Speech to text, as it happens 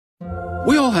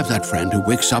We all have that friend who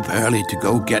wakes up early to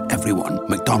go get everyone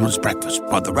McDonald's breakfast,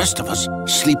 while the rest of us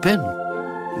sleep in.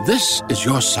 This is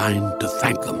your sign to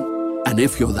thank them. And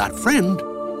if you're that friend,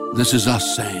 this is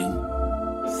us saying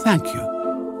thank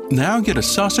you. Now get a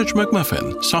sausage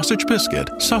McMuffin, sausage biscuit,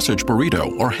 sausage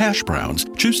burrito, or hash browns.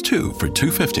 Choose 2 for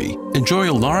 $2.50. Enjoy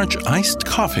a large iced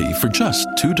coffee for just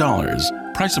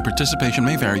 $2. Price and participation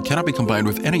may vary. Cannot be combined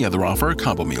with any other offer or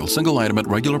combo meal. Single item at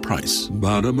regular price.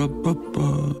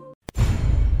 Ba-da-ba-ba-ba.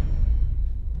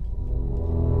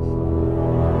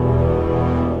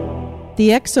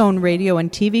 The X-Zone radio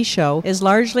and TV show is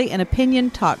largely an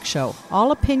opinion talk show.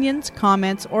 All opinions,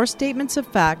 comments, or statements of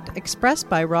fact expressed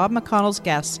by Rob McConnell's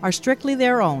guests are strictly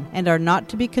their own and are not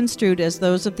to be construed as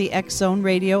those of the X-Zone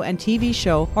radio and TV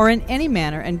show or in any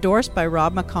manner endorsed by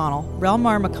Rob McConnell,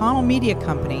 Relmar McConnell Media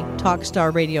Company,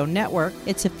 Talkstar Radio Network,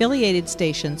 its affiliated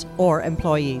stations, or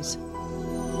employees.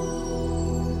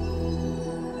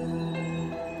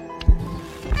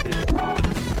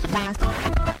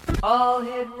 All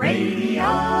Hit Radio.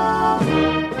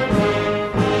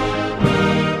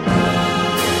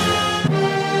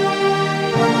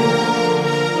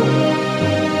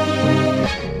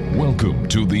 Welcome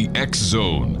to the X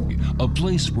Zone, a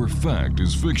place where fact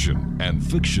is fiction and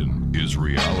fiction is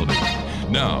reality.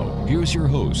 Now, here's your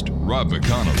host, Rob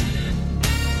McConnell.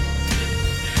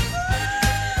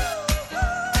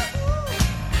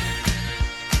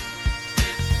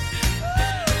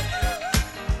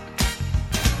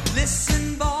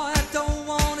 Listen, boy, I don't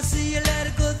want to see you let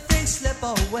a good thing slip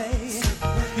away.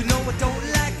 You know I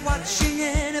don't like watching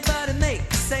anybody make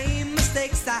the same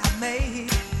mistakes I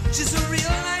made. She's a real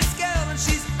nice girl and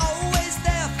she's always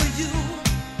there for you.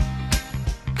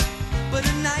 But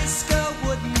a nice girl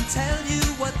wouldn't tell you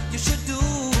what you should do.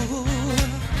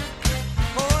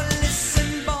 Oh,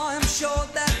 listen, boy, I'm sure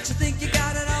that you think you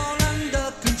got it all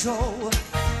under control.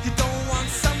 You don't want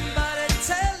somebody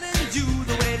telling you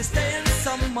the way to stay in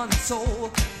someone's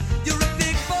soul. You're a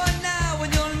big boy now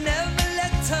and you'll never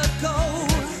let her go.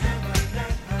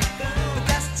 But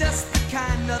that's just the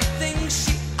kind of thing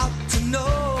she ought to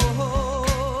know.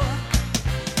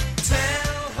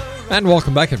 And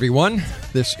welcome back, everyone.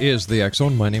 This is the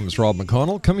X-Zone. My name is Rob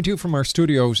McConnell, coming to you from our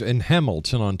studios in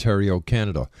Hamilton, Ontario,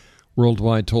 Canada.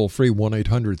 Worldwide toll-free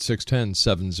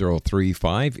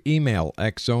 1-800-610-7035. Email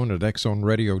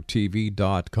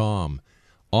xzone@xzoneradiotv.com.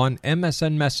 On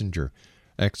MSN Messenger,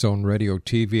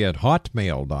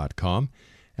 xzoneradiotv@hotmail.com.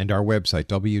 And our website,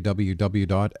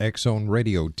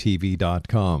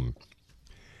 www.xzoneradiotv.com.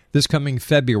 This coming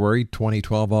February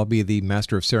 2012, I'll be the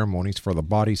Master of Ceremonies for the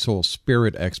Body, Soul,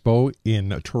 Spirit Expo in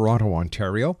Toronto,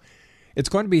 Ontario. It's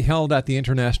going to be held at the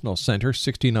International Centre,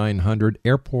 6900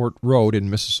 Airport Road in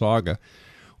Mississauga,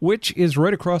 which is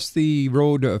right across the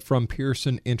road from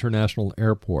Pearson International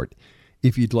Airport.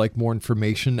 If you'd like more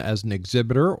information as an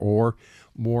exhibitor or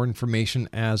more information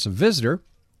as a visitor,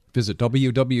 visit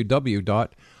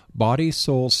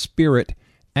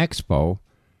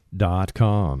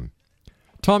www.bodysoulspiritexpo.com.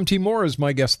 Tom T. Moore is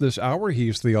my guest this hour.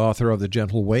 He's the author of The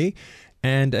Gentle Way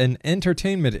and an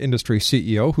entertainment industry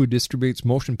CEO who distributes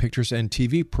motion pictures and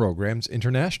TV programs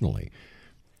internationally.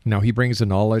 Now, he brings a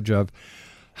knowledge of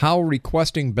how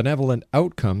requesting benevolent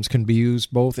outcomes can be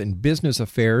used both in business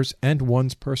affairs and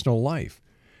one's personal life.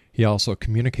 He also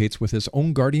communicates with his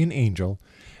own guardian angel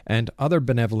and other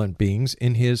benevolent beings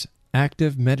in his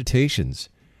active meditations,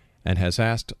 and has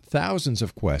asked thousands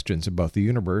of questions about the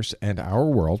universe and our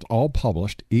world, all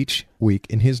published each week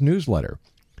in his newsletter.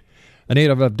 A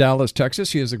native of Dallas,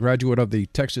 Texas, he is a graduate of the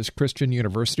Texas Christian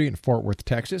University in Fort Worth,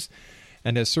 Texas,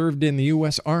 and has served in the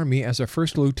U.S. Army as a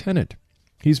first lieutenant.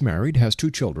 He's married, has 2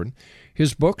 children.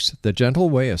 His books, The Gentle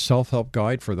Way, a self-help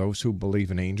guide for those who believe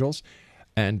in angels,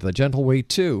 and The Gentle Way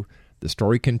 2, The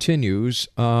Story Continues,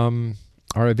 are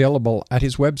available at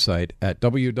his website at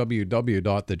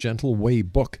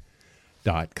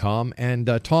www.thegentleWaybook.com.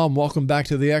 And Tom, welcome back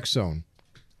to the X-Zone.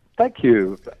 Thank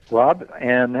you, Rob,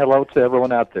 and hello to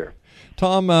everyone out there.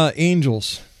 Tom,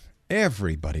 angels.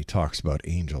 Everybody talks about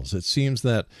angels. It seems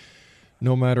that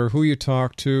no matter who you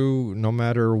talk to, no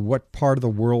matter what part of the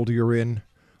world you're in,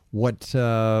 what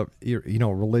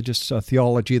religious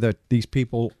theology that these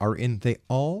people are in, they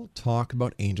all talk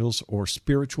about angels or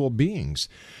spiritual beings.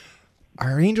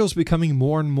 Are angels becoming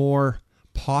more and more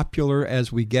popular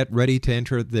as we get ready to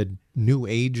enter the new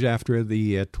age after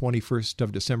the 21st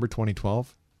of December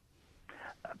 2012?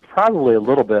 Probably a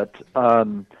little bit.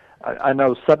 I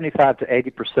know 75 to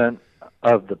 80%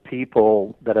 of the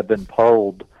people that have been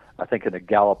polled, I think in a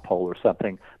Gallup poll or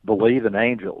something, believe in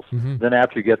angels. Mm-hmm. Then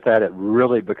after you get that, it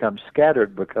really becomes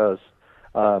scattered because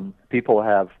people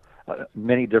have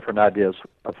many different ideas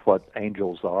of what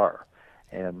angels are.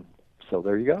 And so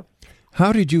there you go.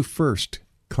 How did you first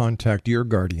contact your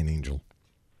guardian angel?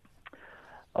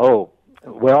 Oh,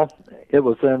 well, it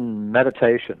was in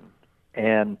meditation.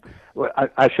 And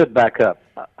I should back up.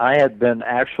 I had been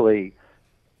actually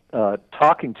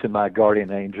talking to my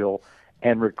guardian angel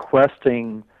and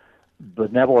requesting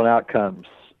benevolent outcomes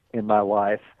in my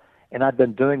life, and I've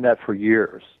been doing that for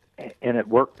years, and it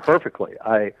worked perfectly.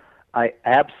 I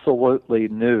absolutely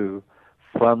knew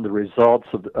from the results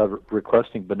of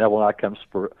requesting benevolent outcomes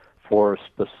for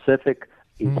specific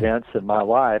events in my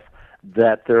life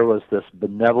that there was this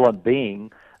benevolent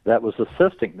being that was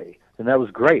assisting me. And that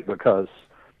was great because,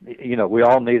 we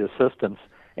all need assistance,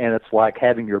 and it's like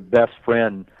having your best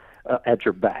friend at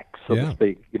your back, so to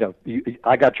speak.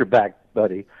 I got your back,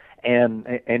 buddy, and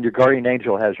your guardian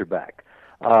angel has your back.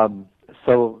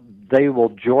 So they will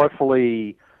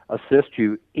joyfully assist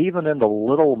you, even in the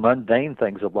little mundane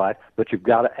things of life, but you've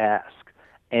got to ask.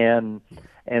 And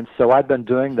so I've been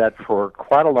doing that for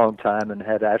quite a long time and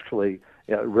had actually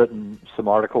written some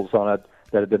articles on it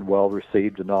that have been well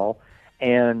received and all.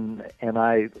 And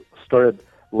I started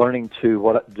learning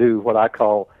to do what I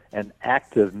call an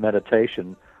active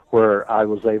meditation, where I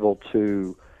was able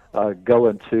to go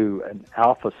into an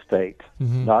alpha state,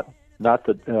 not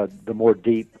the more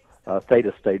deep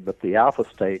theta state, but the alpha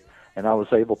state, and I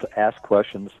was able to ask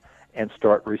questions and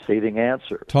start receiving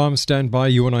answers. Tom, stand by.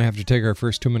 You and I have to take our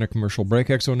first 2-minute commercial break.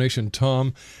 Exonation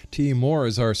Tom T. Moore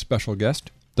is our special guest.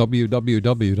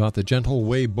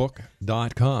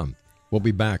 www.thegentleWayBook.com. We'll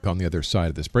be back on the other side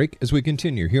of this break as we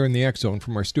continue here in the X Zone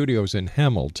from our studios in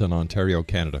Hamilton, Ontario,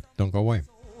 Canada. Don't go away.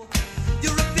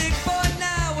 You're a big boy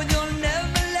now and you'll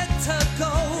never let her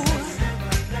go.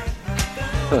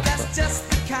 That's just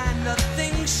the kind of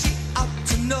thing she ought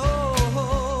to know.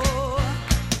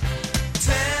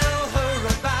 Tell her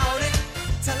about it.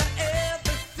 Tell her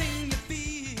everything you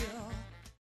feel.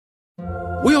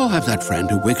 We all have that friend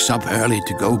who wakes up early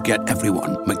to go get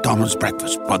everyone McDonald's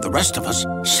breakfast while the rest of us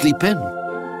sleep in.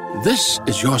 This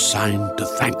is your sign to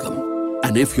thank them.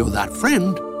 And if you're that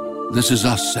friend, this is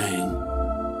us saying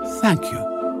thank you.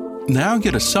 Now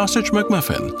get a sausage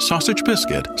McMuffin, sausage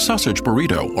biscuit, sausage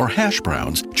burrito, or hash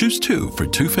browns. Choose 2 for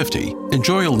 $2.50.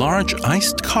 Enjoy a large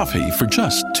iced coffee for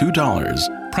just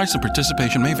 $2. Price and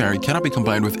participation may vary. Cannot be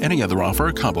combined with any other offer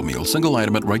or combo meal. Single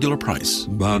item at regular price.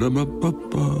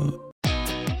 Ba-da-ba-ba-ba.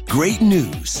 Great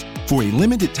news! For a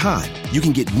limited time, you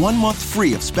can get 1 month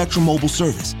free of Spectrum Mobile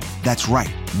service. That's right,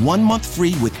 1 month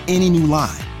free with any new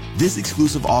line. This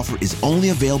exclusive offer is only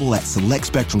available at select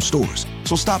Spectrum stores,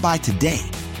 so stop by today.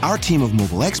 Our team of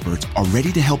mobile experts are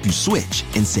ready to help you switch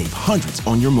and save hundreds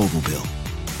on your mobile bill.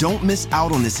 Don't miss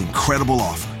out on this incredible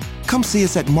offer. Come see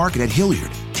us at Market at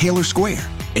Hilliard, Taylor Square,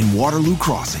 and Waterloo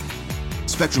Crossing.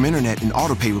 Spectrum Internet and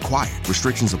autopay required.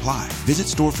 Restrictions apply. Visit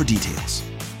store for details.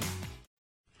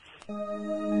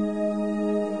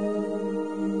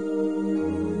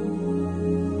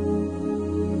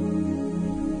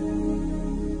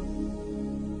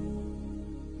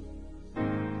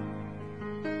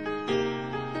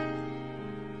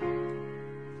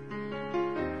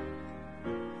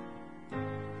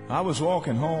 I was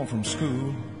walking home from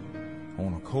school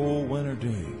on a cold winter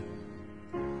day.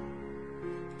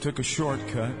 Took a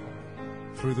shortcut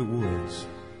through the woods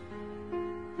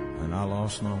and I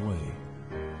lost my way.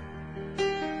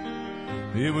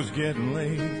 It was getting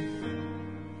late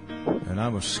and I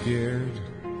was scared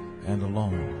and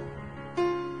alone.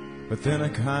 But then a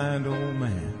kind old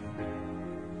man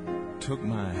took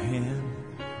my hand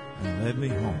and led me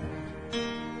home.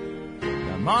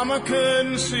 Now Mama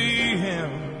couldn't see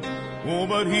him, oh,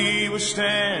 but he was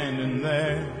standing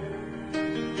there.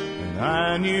 And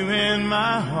I knew in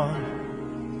my heart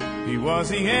he was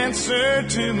the answer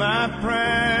to my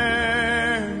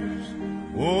prayers.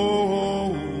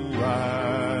 Oh,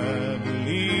 I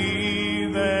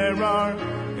believe there are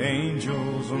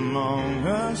angels among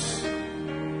us,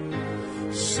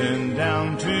 sent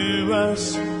down to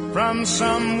us from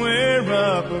somewhere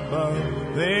up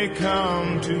above. They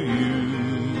come to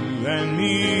you and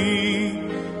me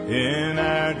in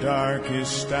our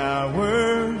darkest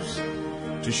hours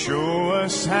to show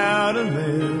us how to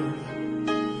live,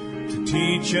 to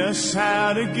teach us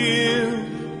how to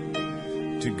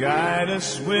give, to guide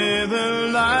us with a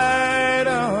light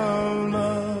of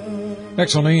love.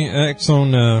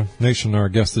 Exxon Nation, our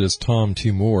guest is Tom T.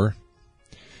 Moore.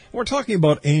 We're talking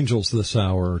about angels this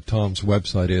hour. Tom's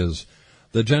website is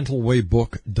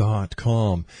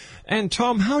thegentleWayBook.com. And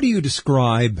Tom, how do you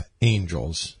describe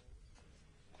angels?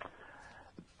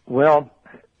 Well,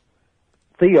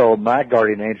 Theo, my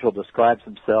guardian angel, describes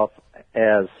himself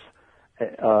as,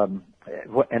 and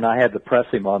I had to press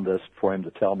him on this for him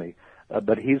to tell me,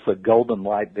 but he's a golden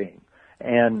light being.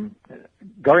 And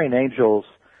guardian angels,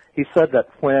 he said that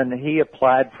when he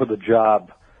applied for the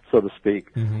job, so to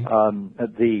speak,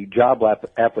 the job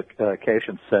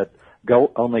application said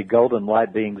only golden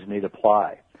light beings need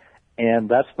apply. And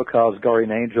that's because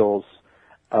guardian angels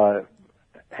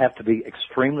have to be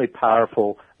extremely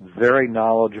powerful, very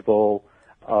knowledgeable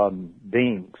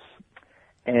beings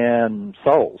and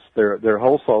souls. They're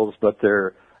whole souls, but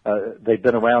they've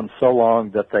been around so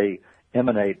long that they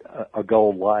emanate a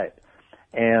gold light.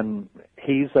 And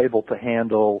he's able to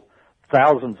handle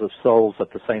thousands of souls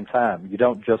at the same time. You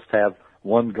don't just have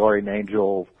one guardian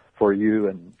angel for you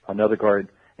and another guardian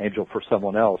angel for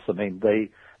someone else. I mean,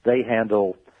 they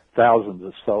handle thousands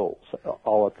of souls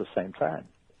all at the same time.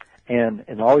 And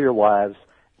in all your lives,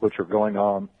 which are going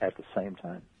on at the same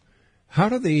time. How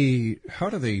do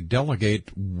they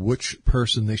delegate which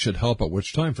person they should help at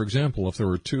which time? For example, if there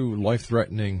were two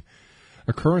life-threatening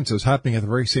occurrences happening at the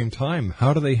very same time,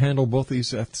 how do they handle both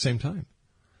these at the same time?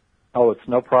 Oh, it's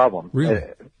no problem. Really?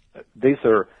 These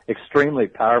are extremely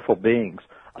powerful beings.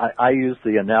 I use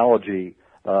the analogy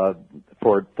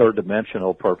for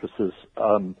third-dimensional purposes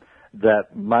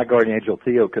that my guardian angel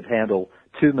Theo could handle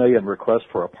 2 million requests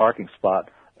for a parking spot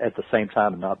at the same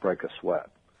time and not break a sweat.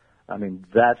 I mean,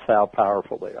 that's how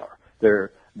powerful they are.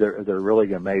 They're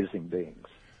really amazing beings.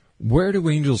 Where do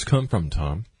angels come from,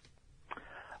 Tom?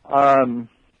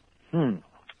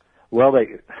 Well,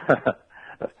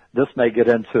 this may get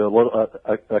into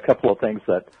a couple of things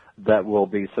that will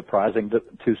be surprising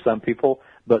to some people,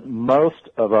 but most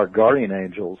of our guardian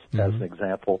angels, as an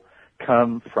example,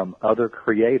 come from other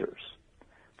creators.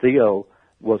 Theo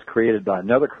was created by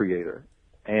another creator,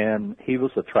 and he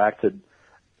was attracted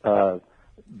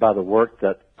by the work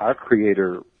that our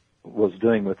creator was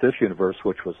doing with this universe,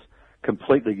 which was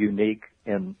completely unique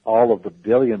in all of the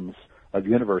billions of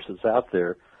universes out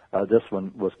there. This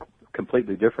one was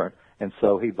completely different, and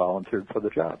so he volunteered for the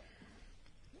job.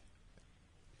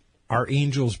 Are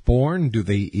angels born? Do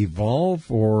they evolve,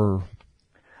 or?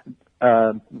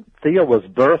 Theo was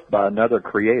birthed by another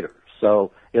creator,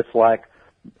 so it's like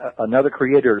another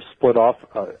creator split off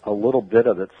a little bit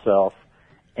of itself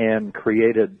and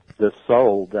created this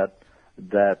soul that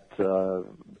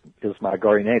is my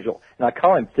guardian angel. And I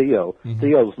call him Theo.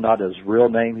 Theo's not his real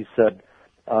name. He said,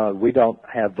 we don't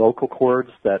have vocal cords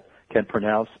that can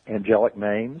pronounce angelic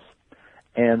names.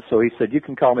 And so he said, you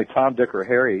can call me Tom, Dick, or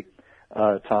Harry,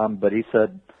 Tom, but he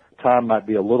said, Tom might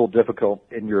be a little difficult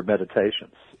in your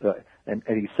meditations. And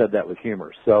he said that with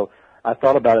humor. So I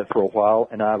thought about it for a while,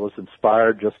 and I was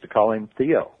inspired just to call him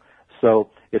Theo.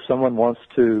 So if someone wants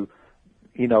to,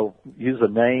 use a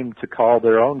name to call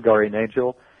their own guardian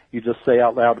angel, you just say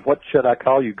out loud, what should I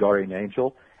call you, guardian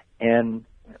angel? And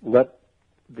let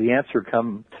the answer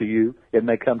come to you. It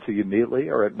may come to you immediately,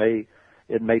 or it may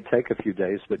take a few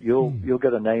days, but you'll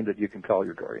get a name that you can call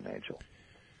your guardian angel.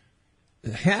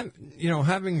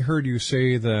 Having heard you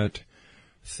say that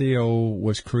Theo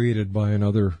was created by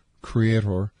another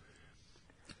creator,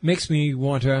 makes me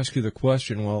want to ask you the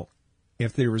question, well,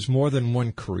 if there is more than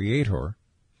one creator,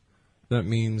 that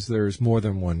means there's more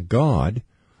than one God.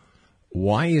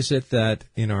 Why is it that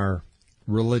in our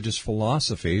religious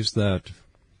philosophies that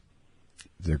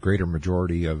the greater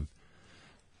majority of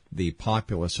the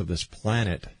populace of this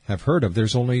planet have heard of,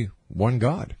 there's only one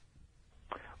God?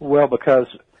 Well, because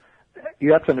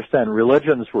you have to understand,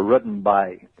 religions were written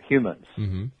by humans,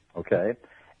 okay?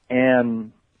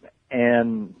 And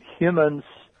humans,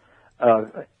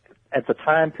 at the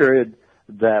time period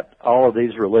that all of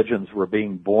these religions were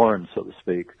being born, so to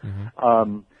speak,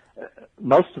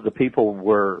 most of the people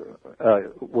were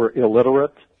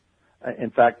illiterate.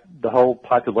 In fact, the whole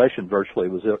population virtually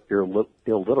was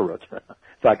illiterate,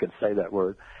 if I could say that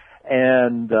word.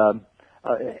 And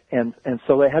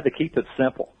so they had to keep it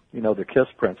simple, the KISS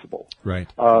principle. Right.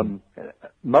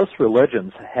 Most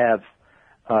religions have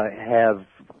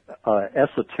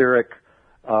esoteric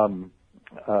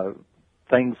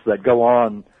things that go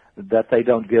on that they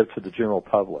don't give to the general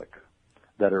public,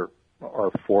 that are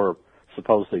for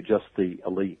supposedly just the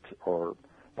elite or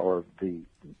the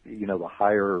the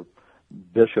higher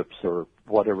bishops or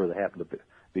whatever they happen to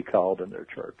be called in their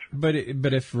church. But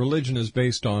if religion is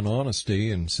based on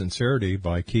honesty and sincerity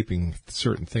by keeping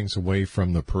certain things away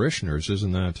from the parishioners,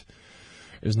 isn't that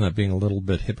being a little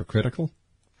bit hypocritical?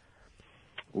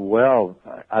 Well,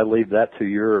 I leave that to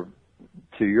your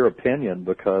opinion,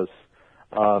 because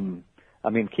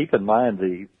keep in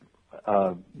mind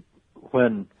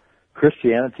when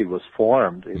Christianity was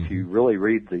formed, if you really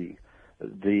read the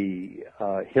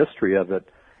history of it,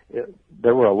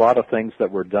 there were a lot of things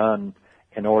that were done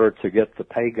in order to get the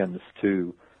pagans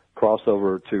to cross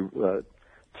over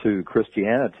to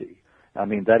Christianity. I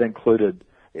mean, that included,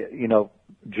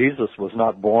 Jesus was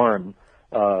not born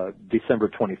December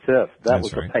 25th. That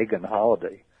was right. a pagan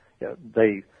holiday. Yeah,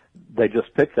 they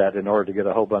just picked that in order to get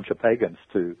a whole bunch of pagans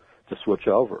to switch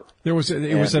over. It was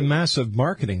a massive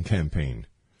marketing campaign.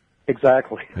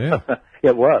 Exactly. Yeah.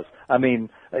 It was. I mean,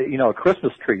 a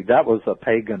Christmas tree, that was a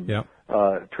pagan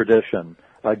tradition.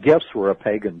 Gifts were a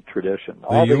pagan tradition.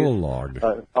 The Yule log.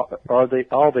 All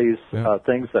these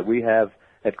things that we have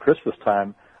at Christmas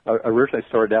time originally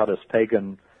started out as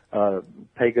pagan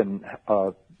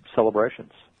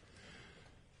celebrations.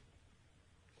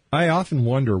 I often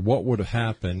wonder what would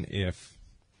happen if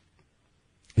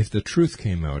the truth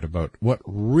came out about what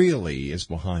really is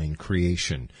behind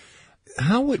creation.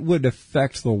 How it would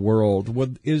affect the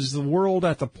world. Is the world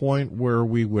at the point where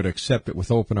we would accept it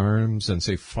with open arms and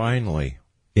say, finally,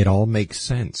 it all makes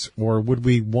sense? Or would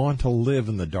we want to live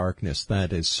in the darkness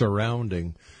that is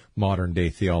surrounding modern-day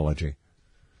theology?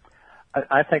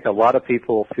 I think a lot of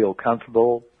people feel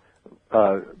comfortable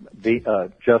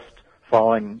just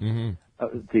following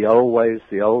the old ways,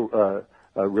 the old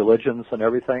religions and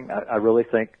everything. I really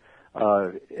think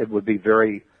it would be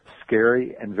very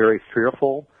scary and very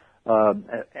fearful.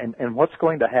 And what's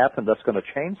going to happen that's going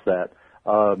to change that,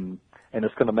 and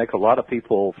it's going to make a lot of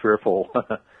people fearful,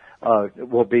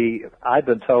 will be, I've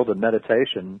been told in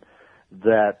meditation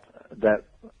that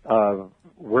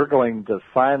we're going to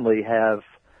finally have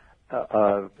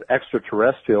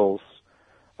extraterrestrials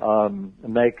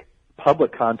make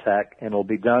public contact, and it'll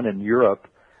be done in Europe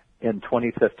in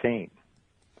 2015.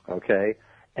 Okay?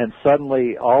 And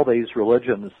suddenly all these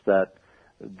religions that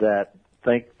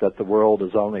think that the world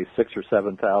is only 6,000 or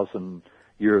 7,000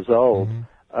 years old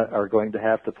are going to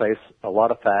have to face a lot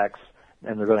of facts,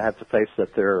 and they're going to have to face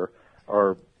that there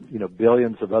are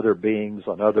billions of other beings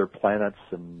on other planets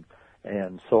and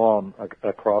so on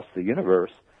across the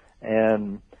universe,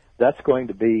 and that's going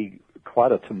to be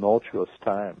quite a tumultuous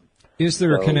time. Is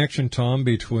there a connection, Tom,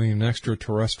 between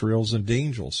extraterrestrials and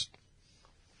angels?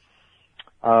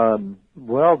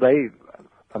 Well, they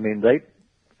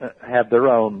have their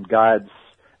own guides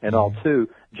and all too,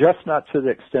 just not to the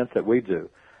extent that we do.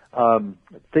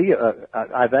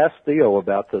 I've asked Theo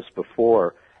about this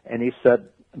before, and he said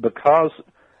because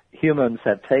humans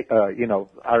have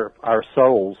our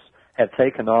souls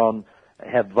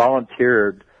have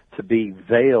volunteered to be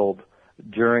veiled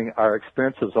during our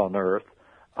experiences on Earth.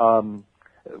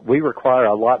 We require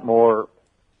a lot more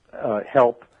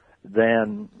help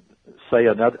than, say,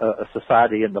 a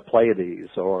society in the Pleiades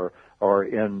or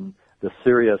in the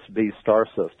Sirius B star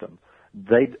system.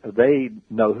 They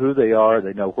know who they are.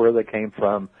 They know where they came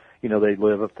from. They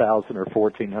live 1,000 or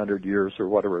 1,400 years or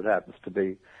whatever it happens to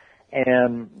be,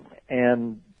 and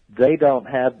they don't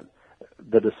have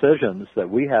the decisions that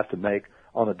we have to make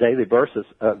on a daily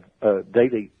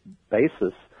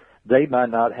basis. They might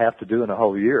not have to do in a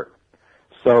whole year.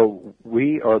 So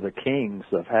we are the kings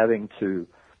of having to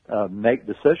make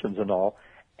decisions and all.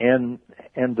 And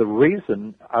the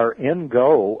reason, our end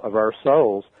goal of our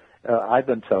souls, I've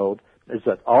been told, is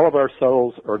that all of our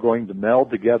souls are going to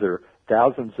meld together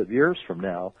thousands of years from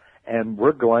now, and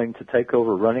we're going to take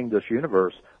over running this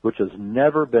universe, which has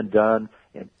never been done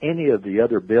in any of the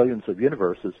other billions of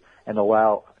universes, and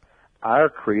allow our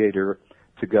Creator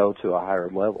to go to a higher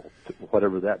level,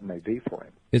 whatever that may be for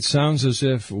him. It sounds as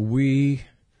if we,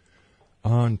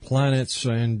 on planets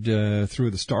and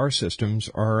through the star systems,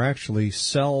 are actually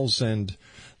cells and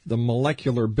the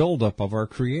molecular buildup of our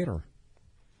Creator.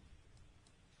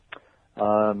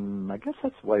 I guess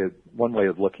that's one way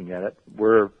of looking at it.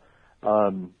 We're,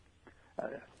 I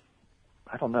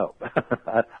don't know.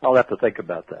 I'll have to think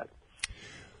about that.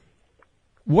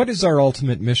 What is our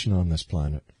ultimate mission on this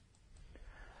planet?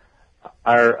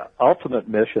 Our ultimate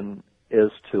mission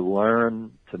is to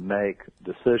learn to make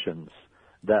decisions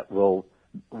that we'll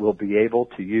be able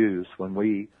to use when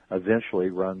we eventually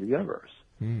run the universe.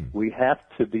 We have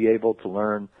to be able to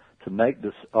learn to make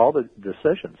all the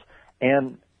decisions.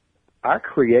 And our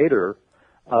Creator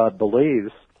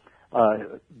believes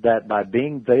that by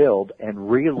being veiled and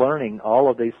relearning all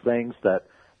of these things that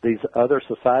these other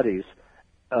societies,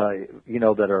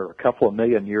 that are a couple of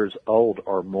million years old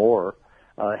or more,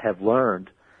 have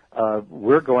learned,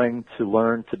 we're going to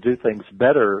learn to do things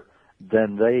better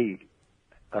than they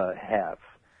have.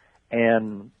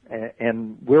 And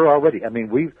we're already,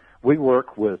 we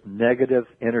work with negative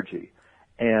energy,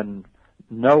 and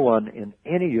no one in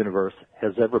any universe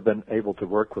has ever been able to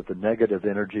work with the negative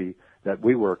energy that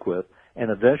we work with.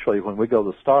 And eventually, when we go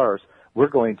to the stars, we're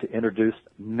going to introduce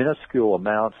minuscule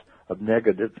amounts of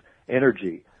negative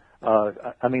energy.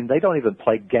 They don't even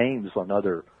play games on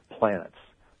other planets,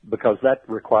 because that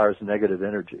requires negative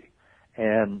energy.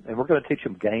 And we're going to teach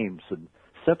them games and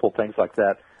simple things like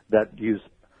that use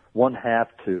 1/2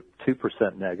 to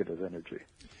 2% negative energy.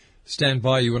 Stand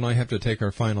by. You and I have to take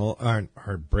our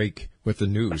our break with the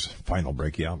news. Final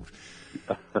break, yeah.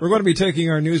 We're going to be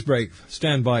taking our news break.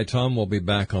 Stand by, Tom. We'll be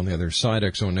back on the other side.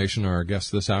 Exo Nation, our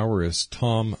guest this hour is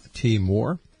Tom T.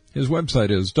 Moore. His website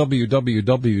is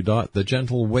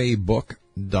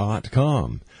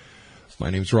www.thegentlewaybook.com. My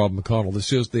name's Rob McConnell.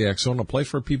 This is the X Zone, a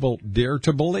place where people dare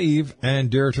to believe and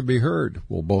dare to be heard.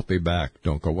 We'll both be back.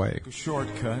 Don't go away. A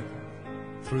shortcut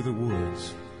through the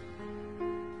woods,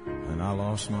 and I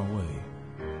lost my way.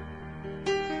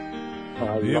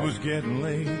 It was getting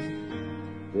late,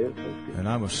 and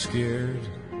I was scared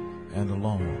and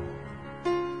alone.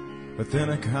 But then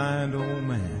a kind old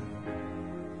man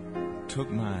took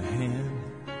my hand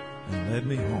and led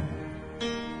me home.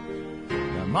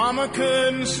 Now Mama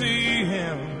couldn't see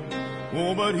him,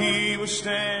 oh, but he was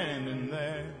standing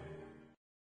there.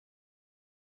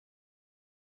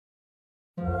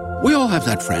 We all have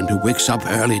that friend who wakes up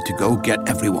early to go get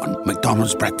everyone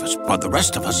McDonald's breakfast while the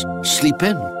rest of us sleep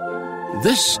in.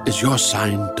 This is your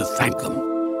sign to thank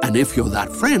them. And if you're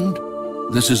that friend,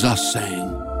 this is us saying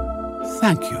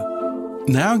thank you.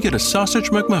 Now get a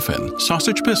sausage McMuffin,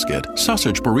 sausage biscuit,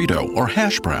 sausage burrito, or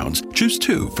hash browns. Choose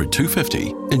 2 for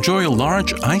 $2.50. Enjoy a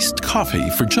large iced coffee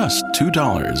for just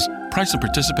 $2. Price and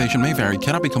participation may vary.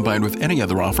 Cannot be combined with any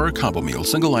other offer or combo meal.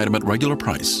 Single item at regular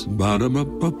price.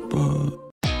 Ba-da-ba-ba-ba.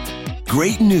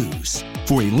 Great news.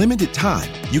 For a limited time,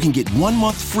 you can get 1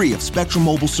 month free of Spectrum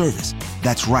Mobile service.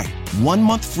 That's right, 1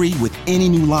 month free with any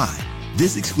new line.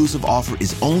 This exclusive offer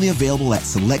is only available at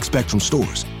select Spectrum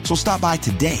stores, so stop by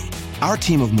today. Our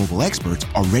team of mobile experts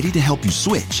are ready to help you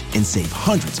switch and save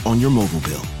hundreds on your mobile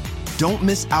bill. Don't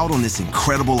miss out on this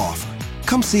incredible offer.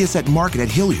 Come see us at Market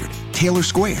at Hilliard, Taylor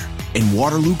Square, and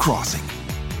Waterloo Crossing.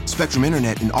 Spectrum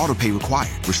Internet and autopay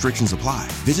required. Restrictions apply.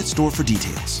 Visit store for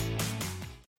details.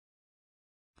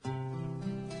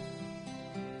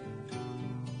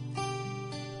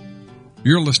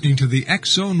 You're listening to the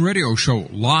X Zone Radio Show,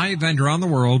 live and around the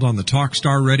world on the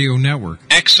Talkstar Radio Network,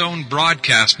 X Zone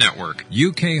Broadcast Network,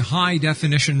 UK High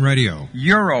Definition Radio,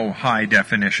 Euro High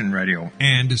Definition Radio,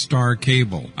 and Star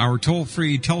Cable. Our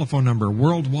toll-free telephone number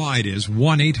worldwide is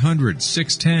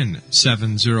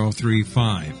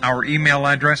 1-800-610-7035. Our email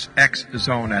address,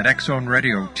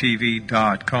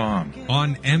 xzone@xzoneradiotv.com.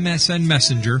 On MSN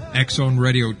Messenger,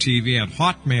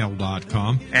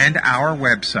 xzoneradiotv@hotmail.com, and our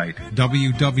website,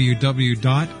 www.xzoneradiotv.com.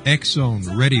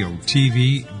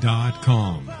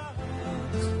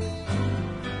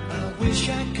 I wish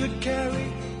I could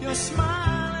carry your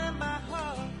smile in my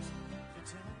heart.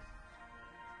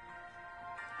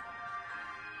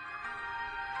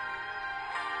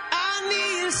 I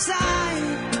need a sign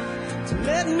to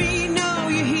let me know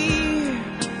you're here.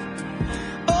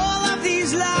 All of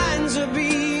these lines are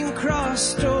being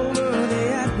crossed over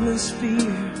the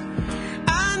atmosphere.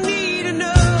 I need to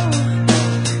know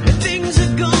things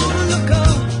are gonna look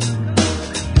up,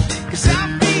 'cause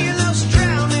I feel us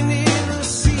drowning in a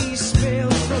sea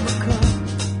spilled from a cup.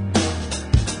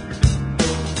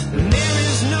 And there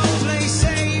is no place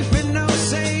safe and no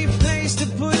safe place to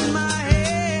put my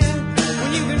head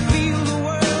when you can feel the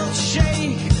world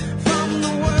shake from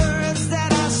the words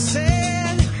that I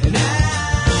said. And I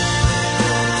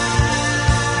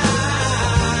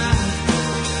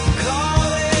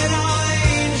call it all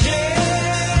angels.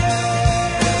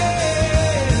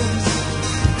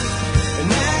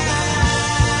 And I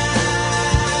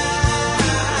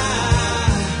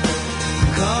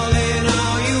call it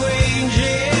all you angels.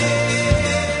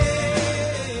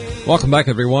 Welcome back,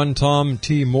 everyone. Tom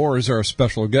T. Moore is our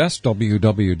special guest,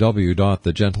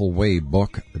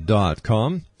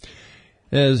 www.thegentlewaybook.com.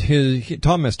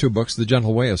 Tom has 2 books, The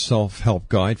Gentle Way, a self-help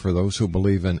guide for those who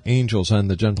believe in angels, and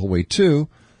The Gentle Way 2,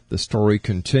 The Story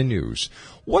Continues.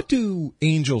 What do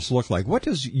angels look like? What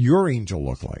does your angel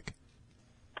look like?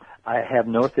 I have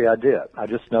no idea. I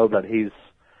just know that he's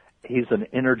an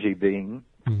energy being,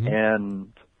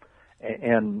 and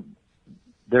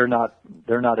they're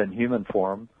not in human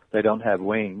form. They don't have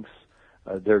wings.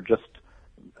 They're just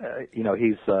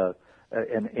he's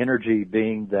an energy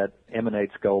being that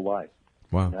emanates go light.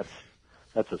 Wow. And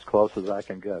that's as close as I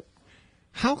can get.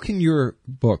 How can your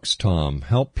books, Tom,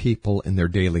 help people in their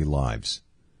daily lives?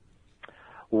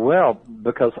 Well,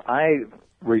 because I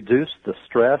reduce the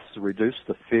stress, reduce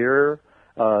the fear,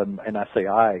 and I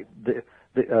say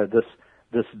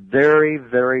this very,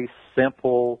 very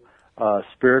simple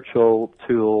spiritual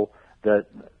tool that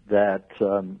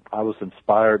I was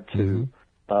inspired to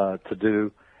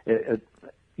do.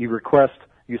 You request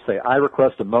you say, I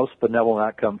request a most benevolent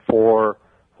outcome for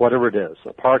whatever it is,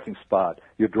 a parking spot,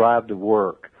 your drive to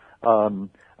work, a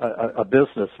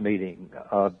business meeting,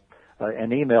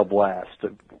 an email blast,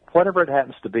 whatever it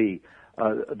happens to be,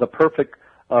 the perfect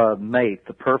mate,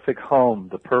 the perfect home,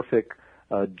 the perfect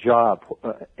job,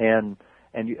 and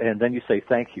then you say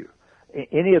thank you.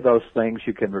 Any of those things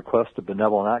you can request a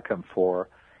benevolent outcome for,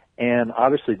 and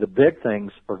obviously the big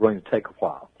things are going to take a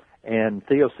while. And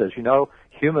Theo says,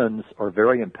 humans are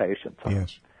very impatient.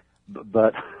 Yes.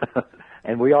 But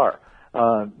and we are.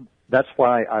 That's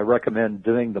why I recommend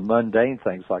doing the mundane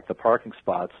things like the parking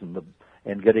spots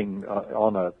and getting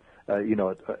on a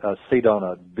seat on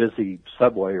a busy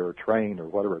subway or train or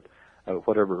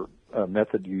whatever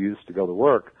method you use to go to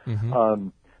work,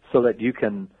 so that you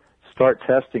can start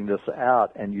testing this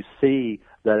out and you see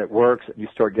that it works and you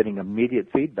start getting immediate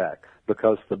feedback,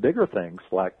 because the bigger things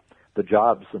like the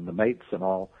jobs and the mates and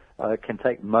all can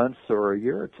take months or a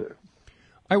year or two.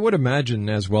 I would imagine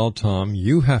as well, Tom,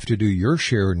 you have to do your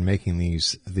share in making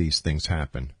these things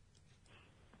happen.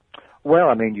 Well,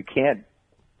 I mean, you can't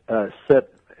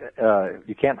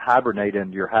you can't hibernate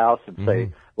in your house and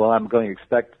say, well, I'm going to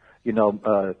expect,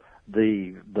 the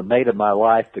mate of my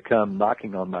life to come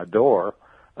knocking on my door.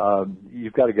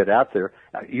 You've got to get out there.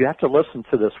 You have to listen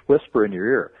to this whisper in your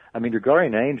ear. I mean, your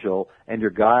guardian angel and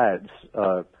your guides,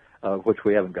 which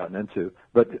we haven't gotten into,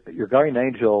 but your guardian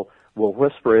angel will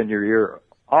whisper in your ear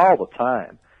all the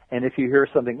time. And if you hear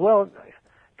something, well,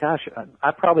 gosh,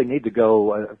 I probably need to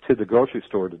go to the grocery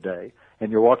store today,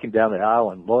 and you're walking down the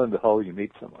aisle, and lo and behold, you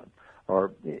meet someone.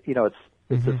 Or, it's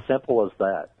as simple as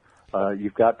that.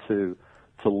 You've got to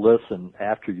listen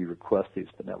after you request these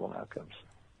benevolent outcomes.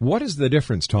 What is the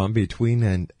difference, Tom, between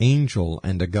an angel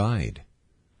and a guide?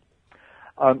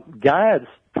 Guides,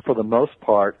 for the most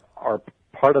part, are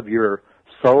part of your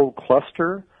soul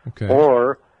cluster,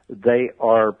 or they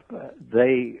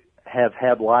have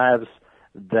had lives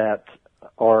that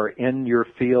are in your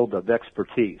field of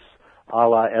expertise.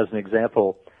 As an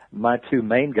example, my two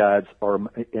main guides are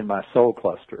in my soul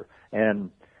cluster, and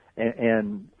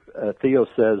Theo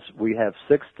says we have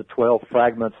 6 to 12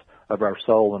 fragments of our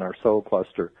soul in our soul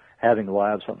cluster having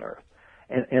lives on Earth.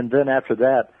 And then after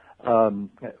that,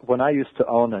 when I used to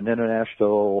own an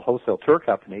international wholesale tour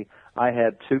company, I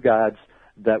had two guides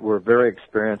that were very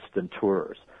experienced in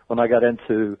tours. When I got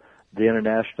into the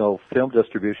international film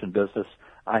distribution business,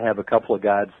 I have a couple of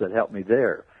guides that help me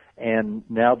there. And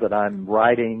now that I'm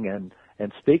writing and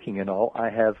speaking and all, I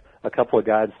have a couple of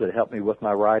guides that help me with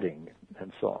my writing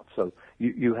and so on. So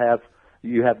you have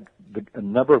a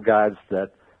number of guides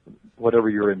that whatever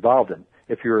you're involved in.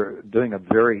 If you're doing a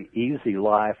very easy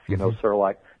life, sort of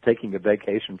like taking a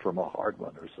vacation from a hard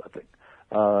one or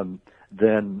something,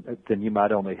 then you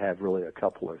might only have really a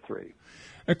couple or three.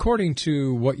 According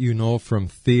to what you know from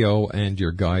Theo and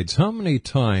your guides, how many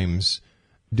times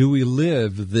do we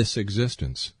live this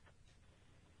existence?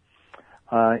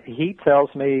 He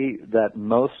tells me that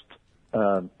most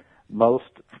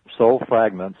soul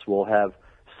fragments will have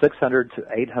 600 to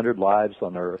 800 lives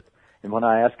on Earth. And when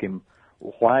I asked him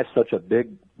why such a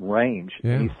big range,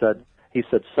 he said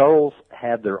souls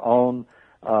have their own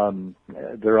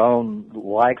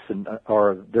likes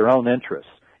or their own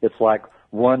interests. It's like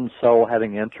one soul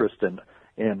having interest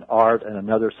in art and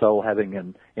another soul having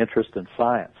an interest in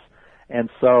science. And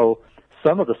so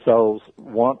some of the souls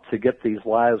want to get these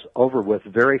lives over with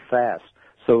very fast.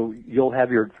 So you'll have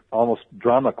your almost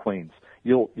drama queens.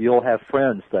 You'll have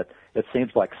friends that it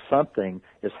seems like something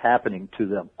is happening to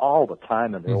them all the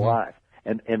time in their life.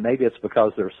 And maybe it's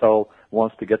because their soul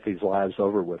wants to get these lives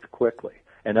over with quickly.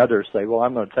 And others say, well,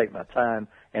 I'm going to take my time,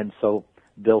 and so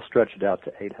they'll stretch it out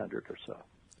to 800 or so.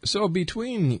 So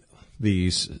between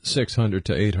these 600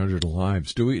 to 800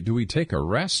 lives, do we take a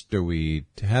rest? Do we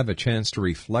have a chance to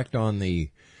reflect on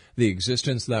the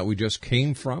existence that we just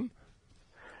came from?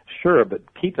 Sure, but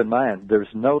keep in mind,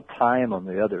 there's no time on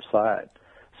the other side.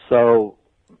 So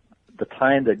the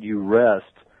time that you rest,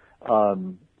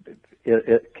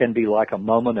 it can be like a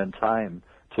moment in time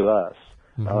to us,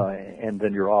 and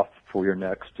then you're off for your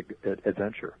next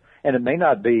adventure. And it may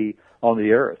not be on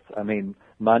the Earth. I mean,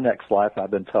 my next life, I've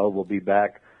been told, will be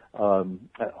back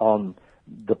on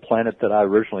the planet that I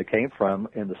originally came from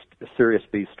in the Sirius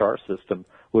B star system,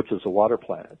 which is a water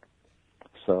planet.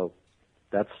 So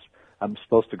I'm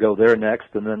supposed to go there next,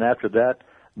 and then after that,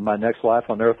 my next life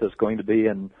on Earth is going to be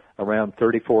in around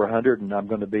 3400, and I'm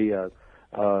going to be a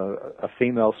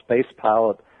female space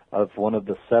pilot of one of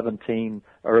the 17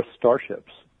 Earth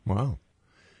starships. Wow.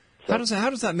 So, how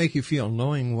does that make you feel,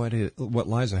 knowing what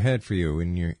lies ahead for you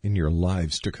in your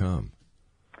lives to come?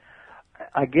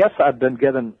 I guess I've been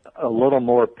given a little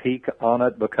more peek on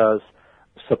it because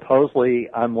supposedly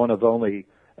I'm one of only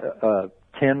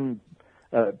 10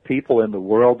 people in the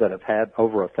world that have had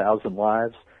over 1,000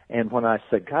 lives. And when I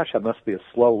said, gosh, I must be a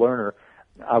slow learner,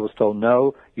 I was told,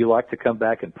 no, you like to come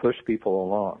back and push people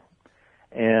along.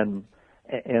 And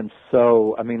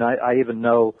so, I mean, I even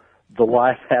know the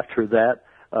life after that.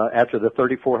 After the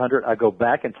 3,400, I go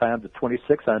back in time to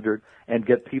 2,600 and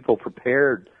get people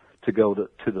prepared to go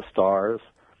to the stars.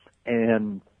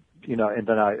 And, you know, and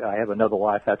then I have another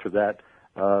life after that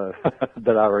that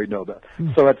I already know about.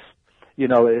 So it's, you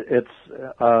know,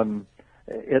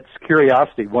 it's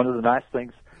curiosity. One of the nice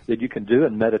things that you can do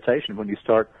in meditation when you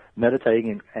start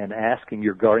meditating and asking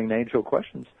your guardian angel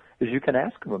questions is you can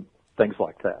ask them things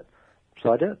like that.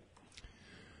 So I did.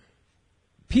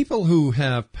 People who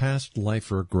have past life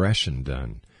regression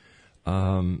done,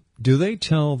 do they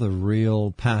tell the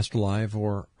real past life,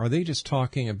 or are they just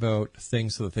talking about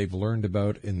things that they've learned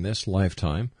about in this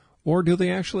lifetime, or do they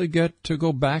actually get to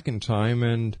go back in time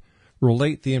and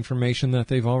relate the information that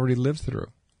they've already lived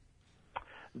through?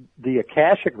 The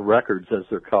Akashic records, as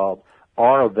they're called,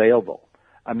 are available.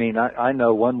 I mean, I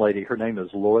know one lady, her name is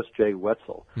Lois J.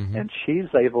 Wetzel, and she's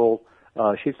able,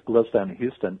 she lives down in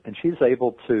Houston, and she's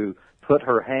able to put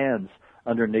her hands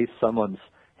underneath someone's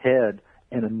head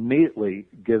and immediately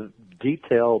give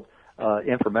detailed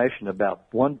information about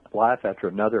one life after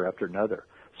another.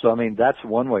 So, I mean, that's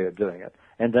one way of doing it.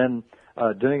 And then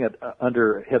doing it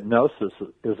under hypnosis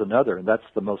is another, and that's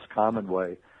the most common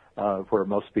way where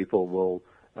most people will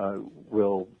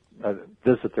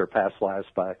visit their past lives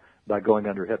by going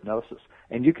under hypnosis.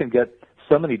 And you can get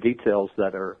so many details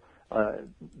that are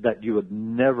that you would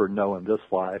never know in this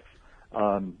life.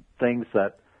 Things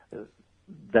that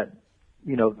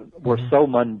you know were so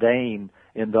mundane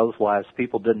in those lives,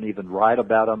 people didn't even write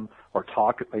about them or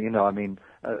talk. You know, I mean,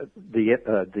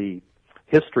 the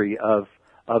history of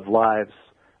lives,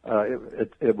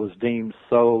 it was deemed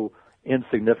so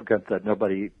insignificant that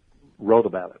nobody wrote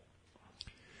about it.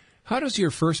 How does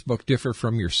your first book differ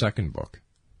from your second book?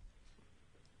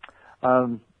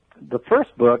 The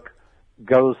first book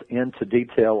goes into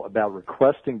detail about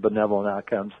requesting benevolent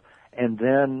outcomes. And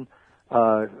then,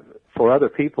 for other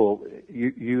people,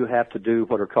 you have to do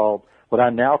what I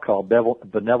now call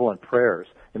benevolent prayers.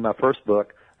 In my first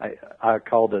book, I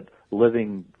called it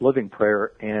living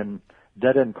prayer, and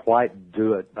that didn't quite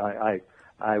do it.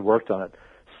 I worked on it.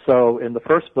 So in the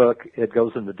first book, it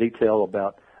goes into detail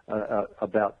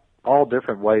about all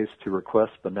different ways to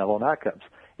request benevolent outcomes.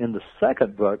 In the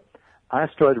second book, I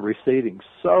started receiving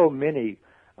so many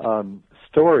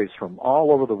stories from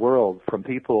all over the world from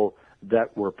people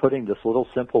that were putting this little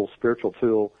simple spiritual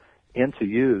tool into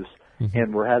use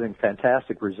and were having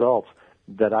fantastic results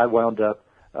that I wound up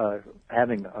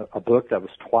having a book that was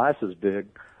twice as big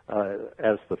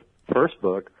as the first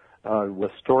book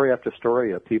with story after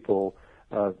story of people,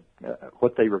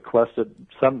 what they requested.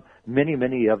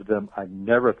 Many of them I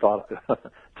never thought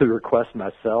to request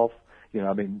myself. You know,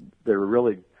 I mean, they were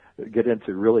really get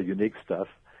into really unique stuff.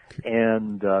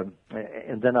 And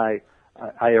then I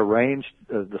arranged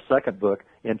the second book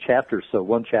in chapters. So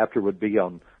one chapter would be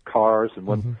on cars, and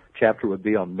one chapter would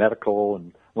be on medical,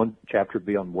 and one chapter would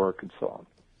be on work, and so on.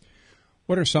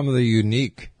 What are some of the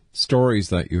unique stories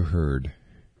that you heard?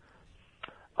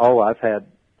 Oh, I've had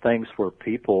things where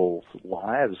people's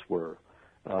lives were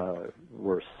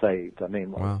saved. I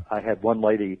mean, wow. I had one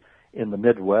lady in the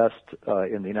Midwest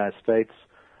in the United States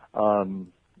tell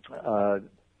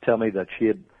me that she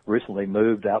had recently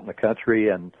moved out in the country,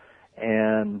 and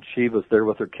she was there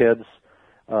with her kids,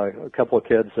 a couple of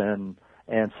kids, and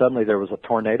suddenly there was a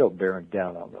tornado bearing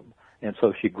down on them. And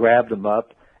so she grabbed them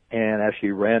up, and as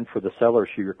she ran for the cellar,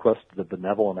 she requested the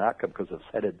benevolent outcome because it was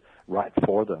headed right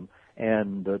for them.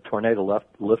 And the tornado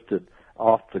lifted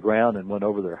off the ground and went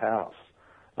over their house.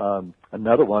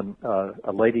 Another one,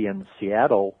 a lady in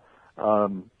Seattle,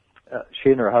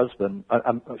 she and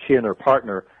her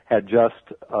partner had just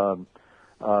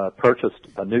purchased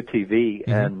a new TV,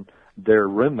 and their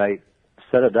roommate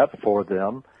set it up for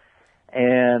them,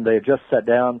 and they had just sat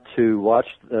down to watch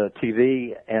the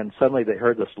TV, and suddenly they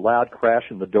heard this loud crash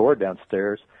in the door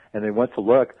downstairs, and they went to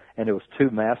look, and it was two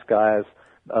masked guys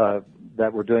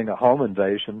that were doing a home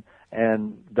invasion,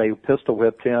 and they pistol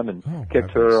whipped him and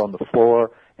kicked her on the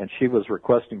floor, and she was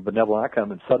requesting benevolent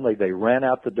outcome, and suddenly they ran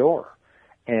out the door,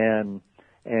 and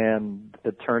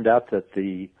it turned out that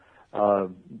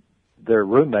their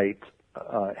roommate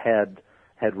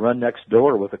had run next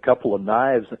door with a couple of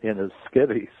knives in his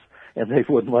skivvies, and they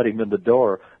wouldn't let him in the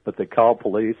door, but they called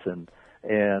police, and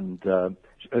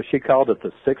she called it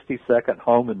the 60-second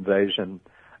home invasion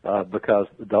because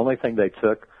the only thing they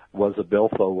took was a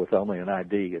billfold with only an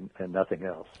ID and nothing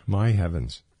else. My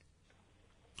heavens.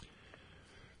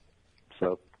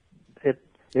 So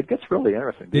it gets really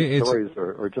interesting. These stories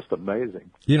are just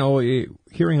amazing. You know,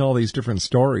 hearing all these different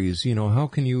stories, you know, how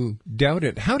can you doubt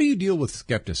it? How do you deal with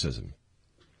skepticism?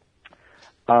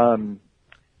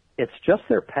 It's just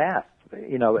their path.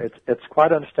 You know, it's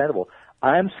quite understandable.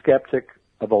 I'm skeptic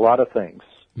of a lot of things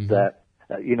that,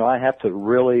 you know, I have to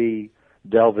really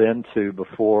delve into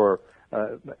before,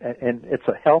 and it's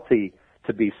healthy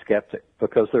to be skeptic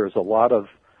because there's a lot of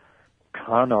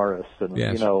con artists and,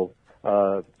 yes. you know,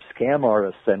 scam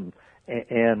artists and,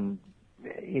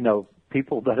 you know,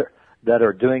 people that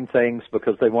are doing things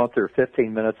because they want their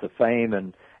 15 minutes of fame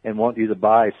and want you to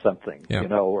buy something, yeah. you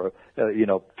know, or, you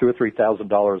know, $2,000 or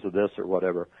 $3,000 of this or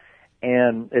whatever.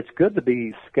 And it's good to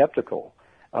be skeptical.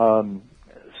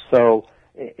 So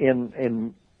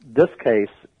in this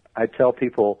case, I tell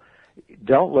people,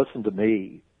 don't listen to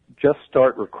me. Just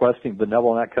start requesting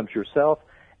benevolent outcomes yourself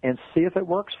and see if it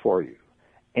works for you.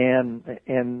 And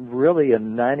really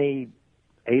in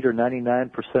 98 or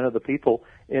 99% of the people,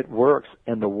 it works.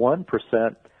 And the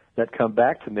 1% that come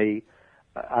back to me,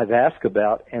 I've asked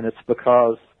about, and it's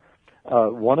because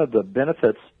one of the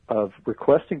benefits of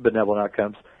requesting benevolent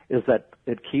outcomes is that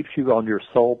it keeps you on your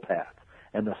soul path.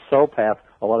 And the soul path,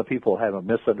 a lot of people have a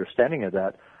misunderstanding of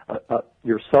that.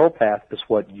 Your soul path is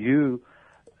what you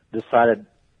decided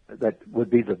that would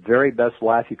be the very best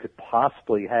life you could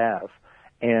possibly have,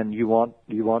 and you want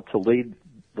to lead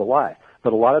the life.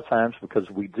 But a lot of times,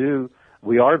 because we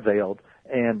are veiled,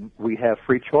 and we have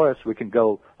free choice, we can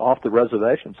go off the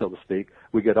reservation, so to speak.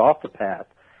 We get off the path.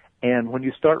 And when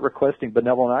you start requesting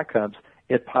benevolent outcomes,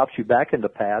 it pops you back into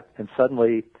path, and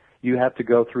suddenly you have to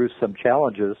go through some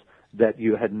challenges that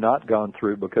you had not gone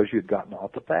through because you'd gotten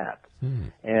off the path.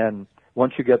 And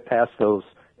once you get past those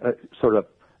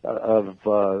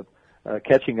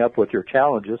catching up with your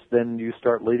challenges, then you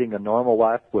start leading a normal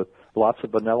life with lots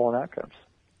of benevolent outcomes.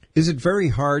 Is it very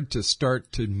hard to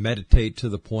start to meditate to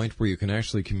the point where you can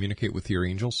actually communicate with your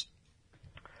angels?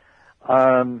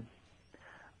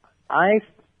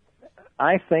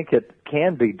 I think it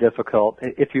can be difficult.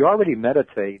 If you already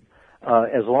meditate,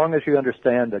 as long as you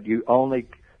understand that you only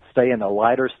stay in a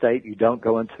lighter state, you don't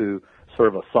go into sort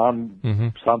of a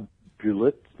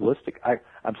somnambulistic,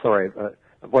 I'm sorry,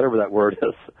 whatever that word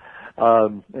is,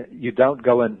 you don't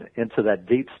go into that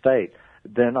deep state,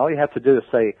 then all you have to do is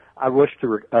say, I wish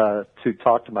to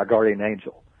talk to my guardian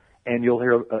angel. And you'll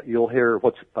hear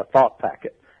what's a thought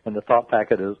packet. And the thought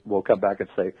packet will come back and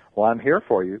say, well, I'm here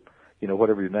for you, you know,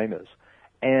 whatever your name is.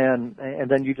 And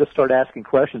then you just start asking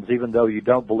questions, even though you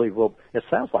don't believe, well, it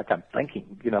sounds like I'm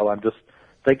thinking, you know, I'm just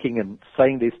thinking and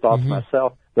saying these thoughts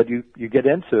myself. But you get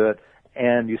into it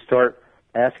and you start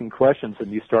asking questions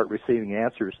and you start receiving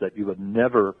answers that you would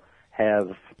never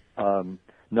have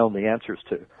known the answers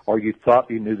to, or you thought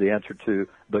you knew the answer to,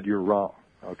 but you're wrong.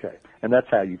 Okay. And that's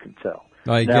how you can tell.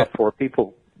 For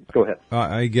people, go ahead.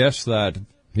 I guess that,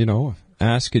 you know,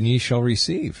 ask and ye shall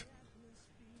receive.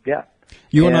 Yeah.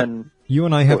 You and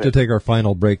I have to take our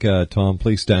final break, Tom.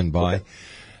 Please stand by. Okay.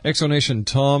 Exonation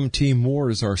Tom T. Moore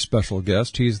is our special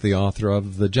guest. He's the author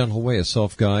of The Gentle Way, a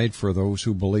self-guide for those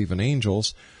who believe in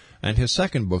angels, and his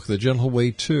second book, The Gentle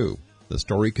Way 2. The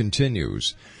story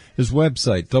continues. His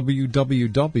website,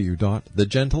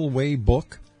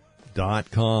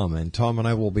 www.thegentlewaybook.com. And Tom and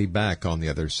I will be back on the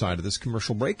other side of this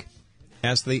commercial break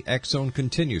as the X Zone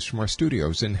continues from our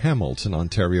studios in Hamilton,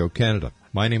 Ontario, Canada.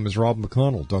 My name is Rob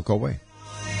McConnell. Don't go away.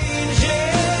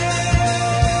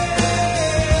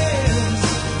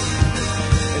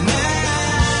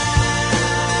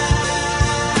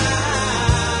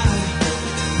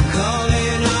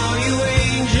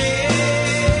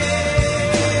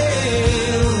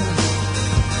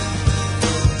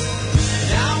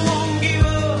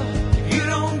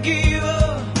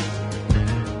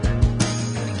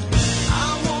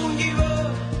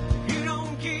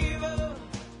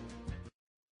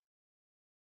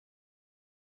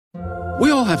 We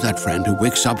all have that friend who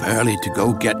wakes up early to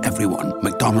go get everyone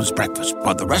McDonald's breakfast,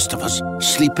 while the rest of us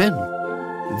sleep in.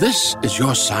 This is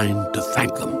your sign to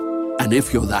thank them. And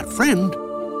if you're that friend,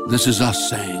 this is us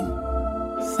saying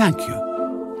thank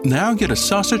you. Now get a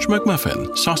sausage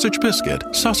McMuffin, sausage biscuit,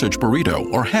 sausage burrito,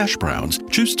 or hash browns.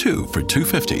 Choose 2 for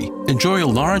 $2.50. Enjoy a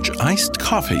large iced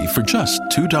coffee for just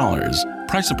 $2.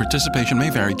 Price and participation may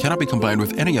vary. Cannot be combined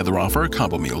with any other offer or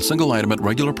combo meal. Single item at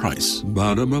regular price.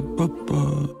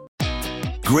 Ba-da-ba-ba-ba.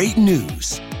 Great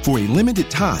news! For a limited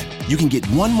time, you can get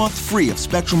 1 month free of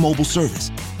Spectrum Mobile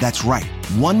service. That's right,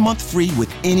 1 month free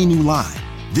with any new line.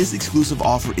 This exclusive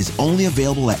offer is only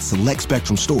available at select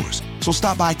Spectrum stores, so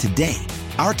stop by today.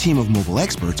 Our team of mobile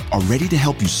experts are ready to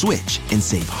help you switch and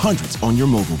save hundreds on your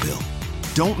mobile bill.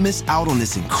 Don't miss out on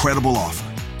this incredible offer.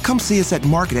 Come see us at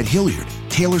Market at Hilliard,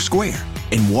 Taylor Square,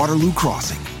 and Waterloo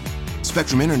Crossing.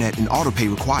 Spectrum Internet and autopay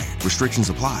required. Restrictions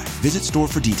apply. Visit store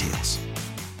for details.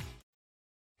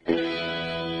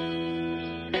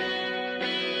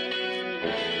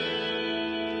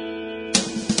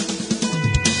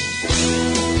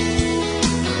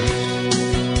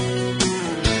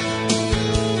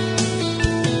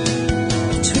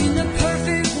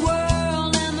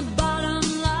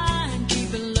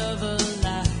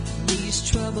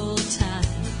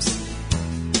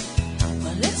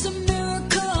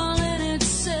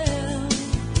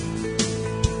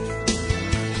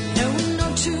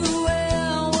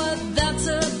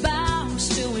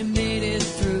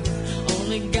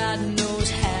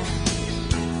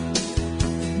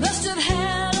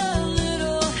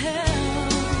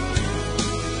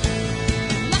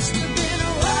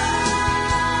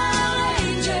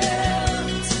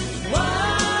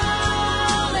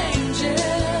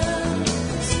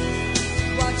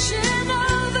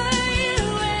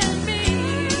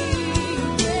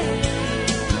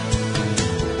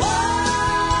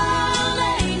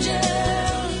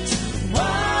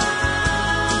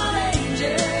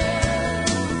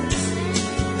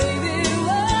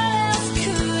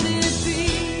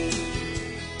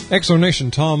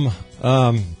 Exonation, Tom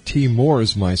T. Moore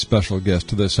is my special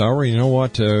guest this hour. You know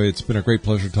what? It's been a great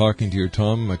pleasure talking to you,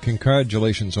 Tom.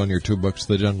 Congratulations on your two books,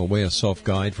 The Gentle Way, a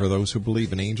self-guide for those who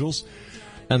believe in angels,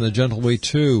 and The Gentle Way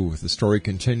 2, The Story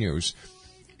Continues.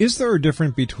 Is there a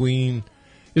difference between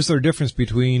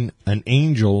an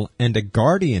angel and a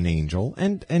guardian angel?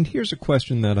 And here's a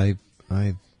question that I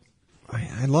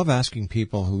love asking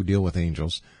people who deal with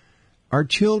angels. Are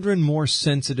children more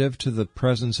sensitive to the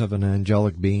presence of an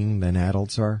angelic being than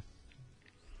adults are?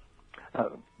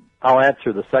 I'll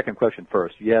answer the second question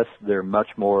first. Yes, they're much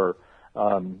more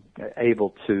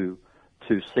able to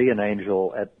see an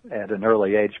angel at an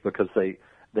early age because they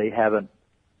haven't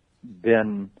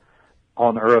been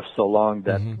on Earth so long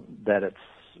that it's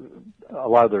a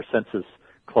lot of their senses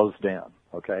closed down.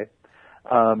 Okay,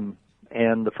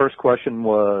 and the first question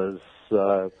was.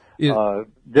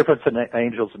 Difference in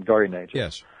angels and guardian angels.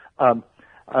 Yes.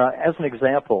 As an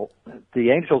example,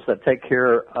 the angels that take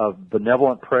care of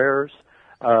benevolent prayers,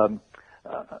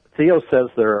 Theo says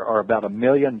there are about 1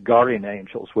 million guardian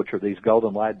angels, which are these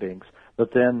golden light beings.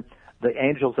 But then the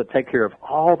angels that take care of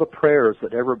all the prayers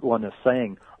that everyone is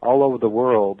saying all over the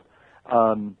world,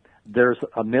 there's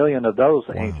 1 million of those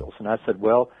angels. And I said,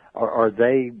 well, are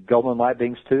they golden light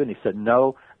beings too? And he said,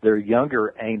 no, they're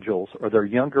younger angels, or they're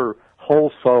younger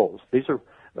whole souls. These are,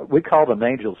 we call them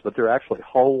angels, but they're actually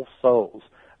whole souls,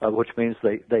 which means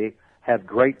they have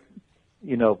great,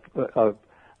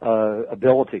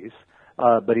 abilities.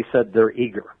 But he said they're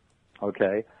eager.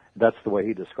 Okay, that's the way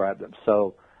he described them.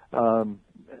 So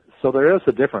there is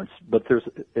a difference, but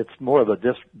it's more of a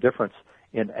difference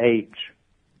in age.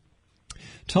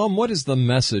 Tom, what is the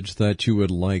message that you would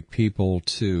like people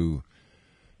to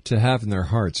have in their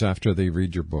hearts after they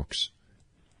read your books?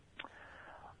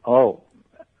 Oh,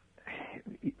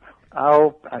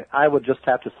 I would just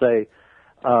have to say,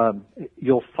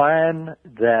 you'll find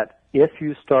that if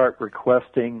you start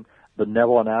requesting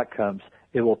benevolent outcomes,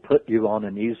 it will put you on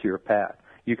an easier path.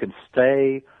 You can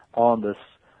stay on this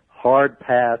hard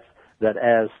path that,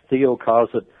 as Theo calls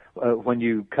it, when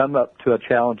you come up to a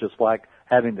challenge, it's like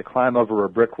having to climb over a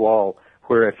brick wall,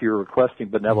 where if you're requesting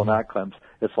benevolent outcomes,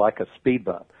 it's like a speed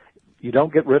bump. You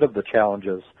don't get rid of the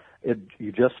challenges.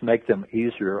 You just make them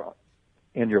easier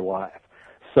in your life.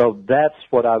 So that's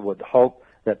what I would hope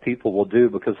that people will do,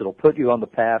 because it'll put you on the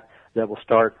path that will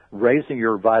start raising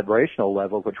your vibrational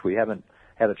level, which we haven't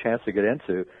had a chance to get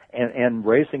into, and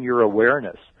raising your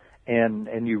awareness. And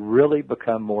you really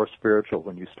become more spiritual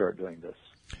when you start doing this.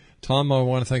 Tom, I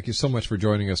want to thank you so much for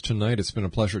joining us tonight. It's been a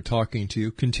pleasure talking to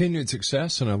you. Continued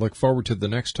success, and I look forward to the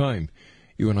next time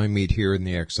you and I meet here in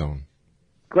the X Zone.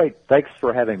 Great. Thanks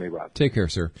for having me, Rob. Take care,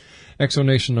 sir.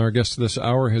 Exonation, our guest this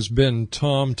hour has been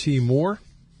Tom T. Moore.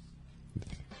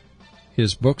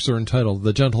 His books are entitled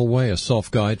The Gentle Way, a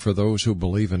self-guide for those who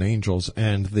believe in angels,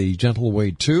 and The Gentle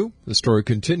Way 2, The Story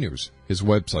Continues. His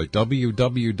website,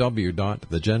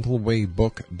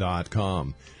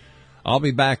 www.thegentleWaybook.com. I'll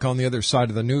be back on the other side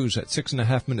of the news at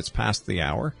 6.5 minutes past the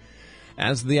hour,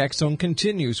 as the X Zone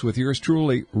continues with yours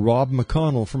truly, Rob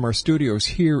McConnell, from our studios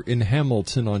here in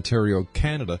Hamilton, Ontario,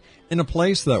 Canada, in a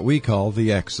place that we call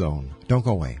the X Zone. Don't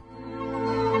go away.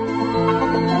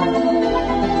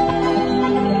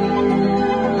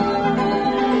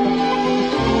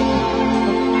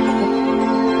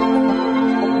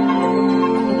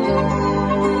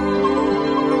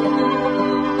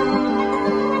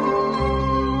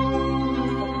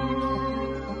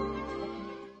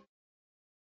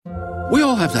 We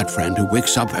all have that friend who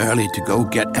wakes up early to go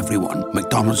get everyone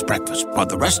McDonald's breakfast, while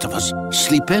the rest of us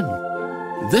sleep in.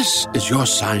 This is your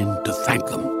sign to thank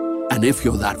them. And if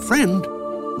you're that friend,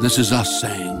 this is us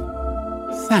saying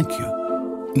thank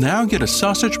you. Now get a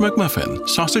sausage McMuffin,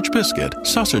 sausage biscuit,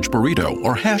 sausage burrito,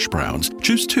 or hash browns.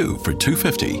 Choose 2 for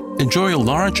 $2.50. Enjoy a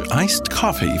large iced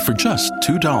coffee for just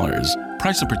 $2.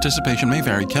 Price and participation may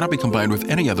vary. Cannot be combined with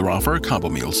any other offer or combo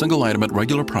meal. Single item at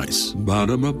regular price.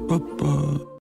 Ba-da-ba-ba-ba.